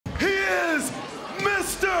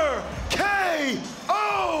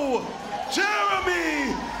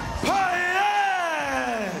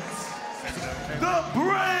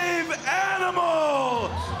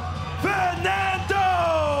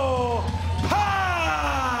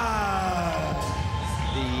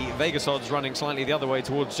Vegas odds running slightly the other way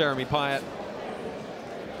towards Jeremy Payet.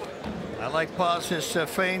 I like Paz's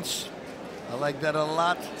feints. I like that a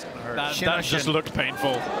lot. That just looked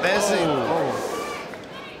painful.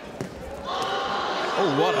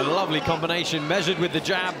 Oh, what a lovely combination. Measured with the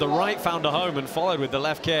jab, the right found a home and followed with the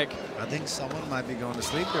left kick. I think someone might be going to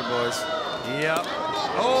sleep here, boys. Yep.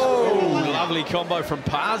 Oh, lovely combo from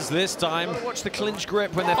Paz this time. Watch the clinch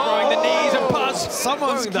grip when they're throwing the knees, and Paz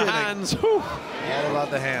Someone's throwing the hands. Whew. All about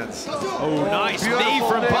the hands. Oh, nice beautiful knee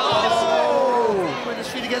from Paz. With his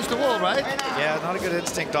feet against the wall, right? Yeah, not a good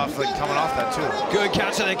instinct off coming off that too. Good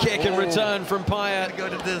catch and a kick in return from Payet. Go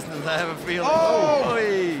to distance. I have a feeling. Oh!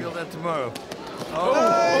 Feel that tomorrow.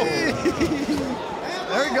 Oh. Hey.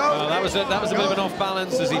 There we go. Well, that was a bit of an off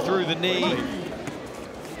balance as he threw the knee.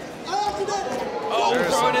 Oh,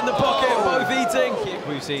 thrown in the pocket, both eating. Kick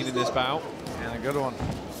we've seen in this bout. And a good one.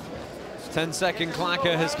 10-second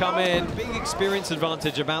clacker has come in. Big experience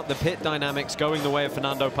advantage about the pit dynamics going the way of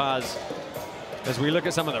Fernando Paz. As we look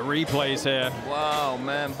at some of the replays here. Wow,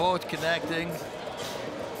 man, both connecting.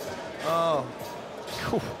 Oh.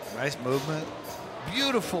 Nice movement.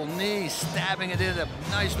 Beautiful knee, stabbing it in, a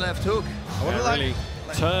nice left hook. Really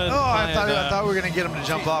turned. Oh, I thought we were going to get him to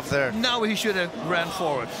jump off there. Now he should have ran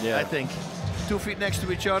forward, Yeah. I think. 2 feet next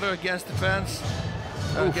to each other against the fence,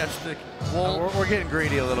 against the wall. We're getting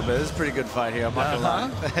greedy a little bit. This is a pretty good fight here. I'm not gonna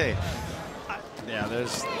lie. Hey. Yeah,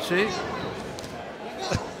 there's. See?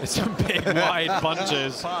 It's some big wide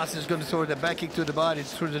punches. Paz is going to throw the back kick to the body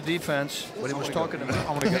through the defense. What he was talking about.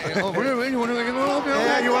 I'm gonna go. Oh, really? You want to go?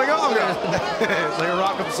 Yeah, you want to go? It's like a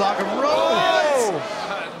rock 'em, sock 'em, roll.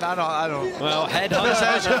 No, I don't. Well,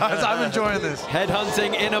 headhunting. I'm enjoying this.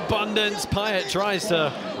 Headhunting in abundance. Payet tries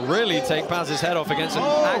to really take Paz's head off against an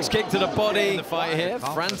axe kick to the body. The fight here,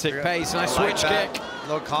 frantic pace, nice switch kick.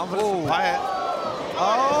 Low confidence from Payet.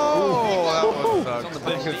 Oh, that was On the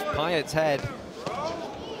back of Payet's head.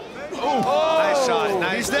 nice shot.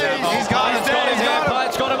 Nice. He's there. He's got him.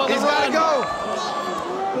 Payet's got him on the He's run. got to go.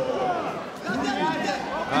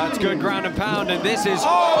 That's good ground and pound, and this is big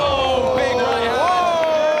right hand.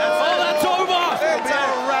 Oh, that's over.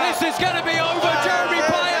 This is going to be over. Jeremy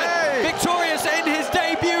Payet victorious in his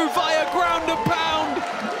debut via ground and pound.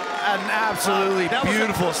 An absolutely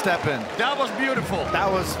beautiful step in. That was beautiful. That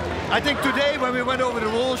was. I think today when we went over the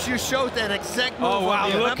rules, you showed that exact move. Oh, wow,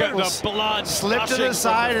 look at remember? the blood. Slipped to the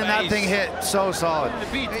side and that thing hit so solid. The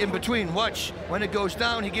beat in between, watch. When it goes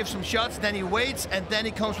down, he gives some shots, then he waits, and then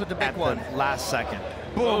he comes with the big At one. the last second.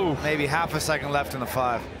 Boom. Maybe half a second left in the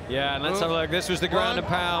 5. Yeah, and let's have a look. This was the ground and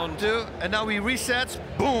pound. 2, and now he resets.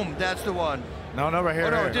 Boom, that's the one. No, right here.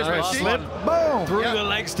 Oh, no, right this here. one. Slip. Boom. Through the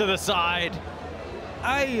legs to the side.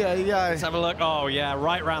 Let's have a look. Oh, yeah,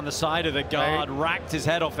 right round the side of the guard. Racked his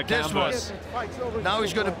head off the canvas. Now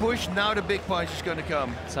he's going to push. Now the big punch is going to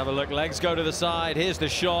come. Let's have a look. Legs go to the side. Here's the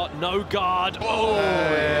shot. No guard. Oh,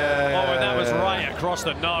 and that was right across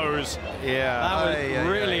the nose. Yeah. That was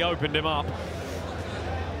really opened him up.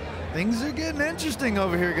 Things are getting interesting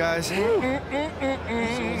over here, guys. Sit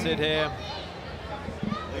here.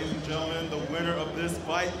 Ladies and gentlemen, the winner of this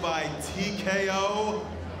fight by TKO,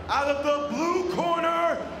 out of the blue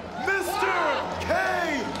corner, Mr.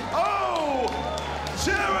 KO,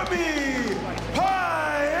 Jeremy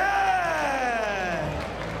Payet!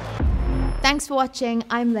 Thanks for watching.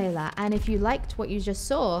 I'm Layla, and if you liked what you just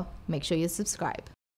saw, make sure you subscribe.